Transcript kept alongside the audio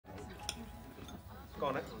Go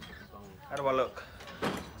on, then. How do I look?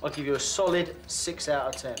 I'll give you a solid 6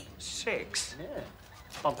 out of 10. 6? Yeah.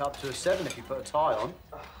 Bump it up to a 7 if you put a tie on.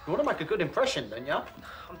 You want to make a good impression, don't you?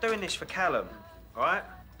 I'm doing this for Callum, all right?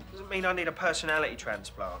 Doesn't mean I need a personality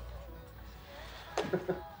transplant.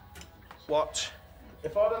 What?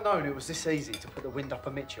 If I'd have known it was this easy to put the wind up a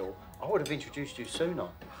Mitchell, I would have introduced you sooner.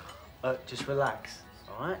 Just relax,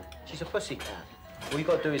 all right? She's a pussycat. All you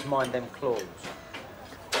got to do is mind them claws.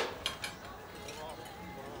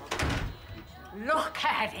 Look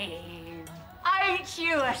at him. Ain't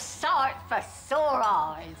you a sight for sore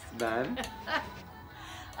eyes? Man.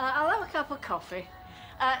 I'll have a cup of coffee.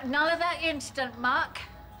 None of that instant muck.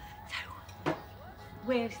 So,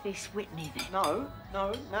 where's this Whitney then?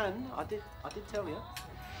 No, Nan, I did tell you.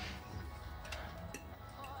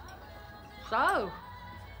 So,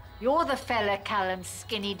 you're the fella Callum's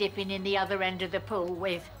skinny dipping in the other end of the pool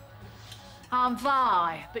with. I'm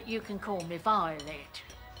Vi, but you can call me Violet.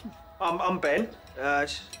 I'm Ben.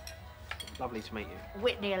 It's lovely to meet you.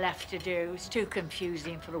 Whitney'll have to do. It's too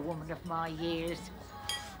confusing for a woman of my years.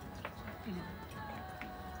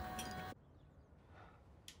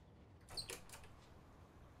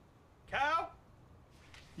 Cal?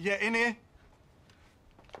 Yeah, in here.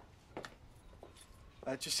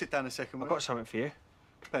 Just sit down a second. I've got something for you.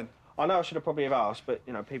 Ben. I know I should have probably have asked, but,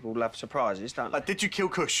 you know, people love surprises, don't they? Did you kill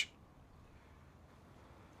Kush?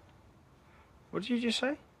 What did you just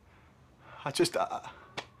say?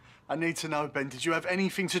 I need to know, Ben. Did you have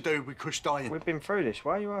anything to do with Kush dying? We've been through this.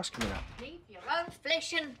 Why are you asking me that? Leave your own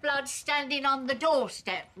flesh and blood standing on the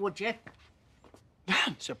doorstep, would you?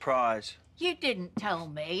 Surprise. You didn't tell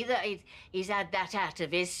me that he's had that out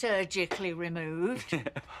of his surgically removed.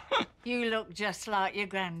 You look just like your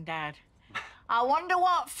granddad. I wonder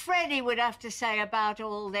what Freddie would have to say about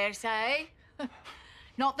all this, eh?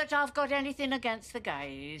 Not that I've got anything against the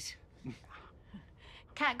gays.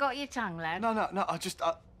 Cat got your tongue, lad? No,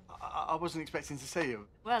 I wasn't expecting to see you.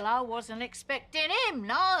 Well, I wasn't expecting him,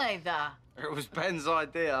 neither. It was Ben's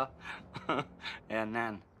idea. Yeah,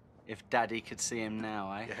 Nan, if Daddy could see him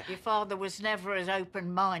now, eh? Yeah. Your father was never as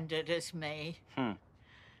open-minded as me.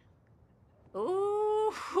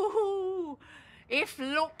 Ooh, if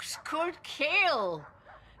looks could kill.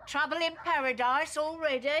 Trouble in paradise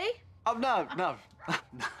already? Oh, no.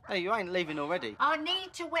 Hey, you ain't leaving already. I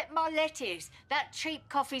need to wet my lettuce. That cheap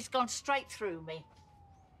coffee's gone straight through me.